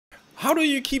How do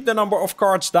you keep the number of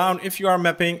cards down if you are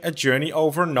mapping a journey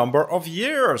over a number of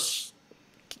years?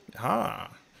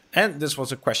 And this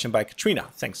was a question by Katrina.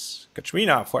 Thanks,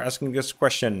 Katrina, for asking this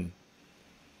question.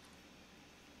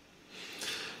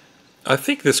 I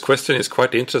think this question is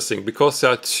quite interesting because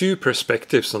there are two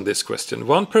perspectives on this question.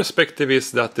 One perspective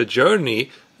is that the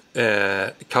journey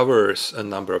covers a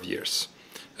number of years.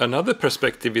 Another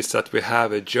perspective is that we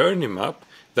have a journey map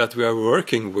that we are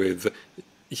working with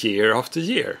year after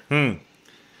year. And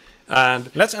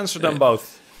let's answer them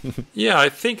both. Yeah, I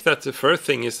think that the first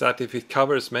thing is that if it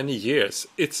covers many years,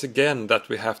 it's again that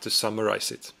we have to summarize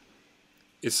it.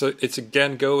 It's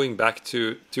again going back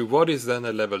to what is then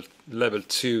a level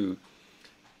 2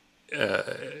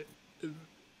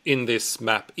 in this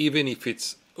map, even if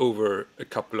it's over a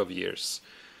couple of years.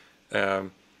 I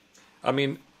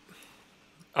mean,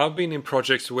 I've been in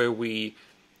projects where we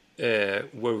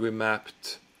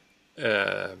mapped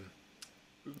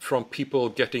from people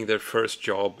getting their first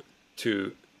job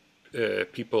to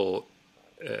people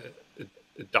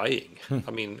dying.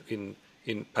 I mean,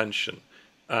 in pension,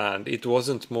 and it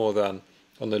wasn't more than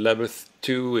on the level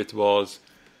 2. It was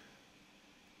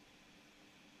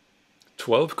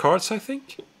 12 cards, I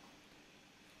think.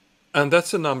 And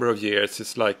that's a number of years.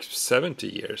 It's like 70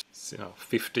 years,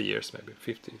 50 years, maybe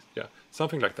 50. Yeah,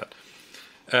 something like that.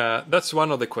 That's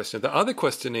one of the questions. The other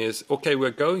question is, okay,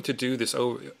 we're going to do this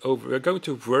we're going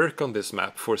to work on this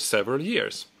map for several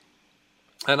years.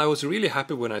 And I was really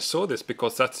happy when I saw this,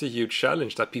 because that's a huge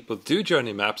challenge, that people do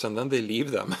journey maps and then they leave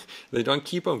them. They don't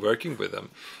keep on working with them.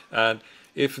 And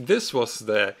if this was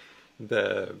the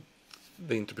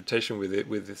interpretation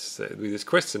with this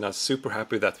question, I'm super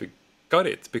happy that we got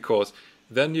it, because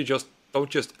then you don't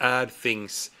just add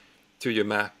things to your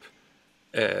map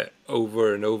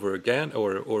over and over again,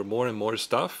 or more and more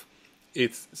stuff.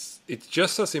 It's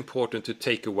just as important to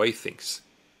take away things.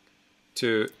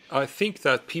 I think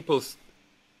that people,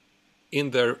 in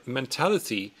their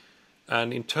mentality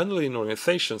and internally in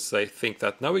organizations, they think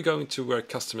that now we're going to work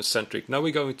customer centric, now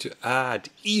we're going to add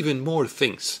even more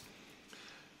things.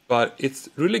 But it's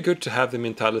really good to have the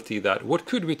mentality that what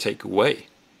could we take away?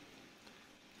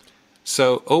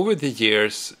 So over the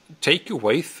years, take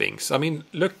away things. I mean,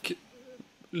 look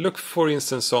for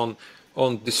instance on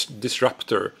industry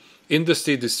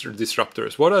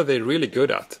disruptors. What are they really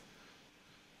good at?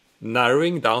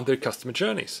 Narrowing down their customer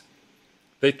journeys.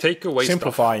 They take away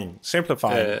simplifying.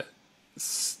 Simplifying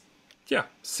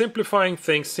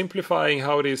things, simplifying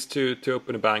how it is to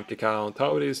open a bank account,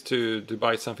 how it is to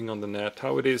buy something on the net,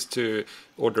 how it is to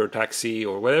order a taxi,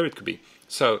 or whatever it could be.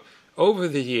 So over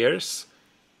the years,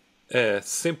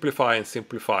 simplify and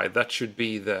simplify. That should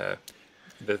be the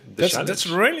challenge. That's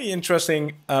really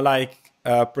interesting,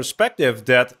 perspective,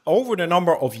 that over the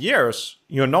number of years,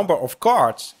 your number of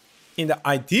cards in the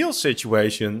ideal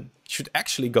situation should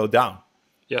actually go down.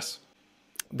 Yes.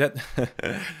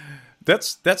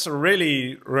 That's a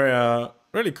really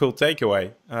cool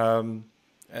takeaway.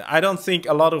 I don't think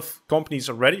a lot of companies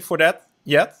are ready for that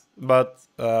yet, but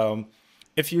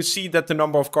if you see that the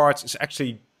number of cards is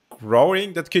actually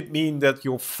growing, that could mean that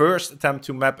your first attempt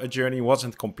to map a journey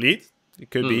wasn't complete. It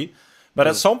could be. But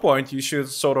at some point, you should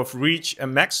sort of reach a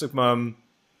maximum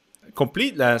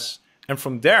completeness, and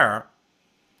from there,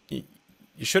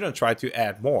 you shouldn't try to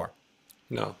add more.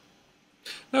 No,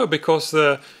 because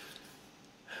the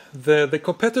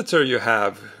competitor you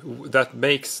have that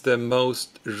makes the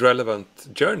most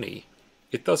relevant journey,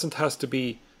 it doesn't have to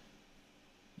be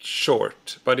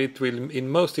short, but it will in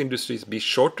most industries be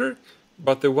shorter.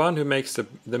 But the one who makes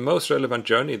the most relevant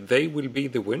journey, they will be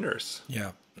the winners.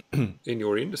 Yeah. In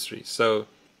your industry. So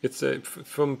it's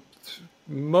from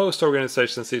most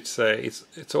organizations, it's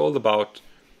all about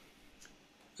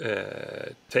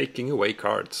taking away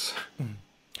cards.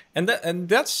 And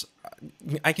that's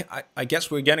I guess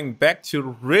we're getting back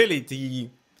to really the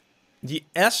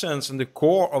essence and the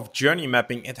core of journey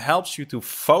mapping. It helps you to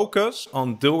focus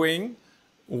on doing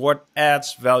what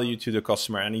adds value to the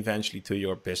customer and eventually to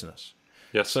your business.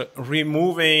 Yes. So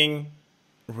removing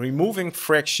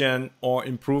friction or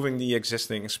improving the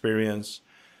existing experience,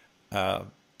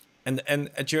 and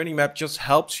a journey map just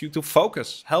helps you to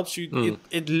focus. Helps you.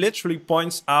 It literally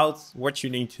points out what you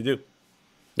need to do.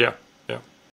 Yeah.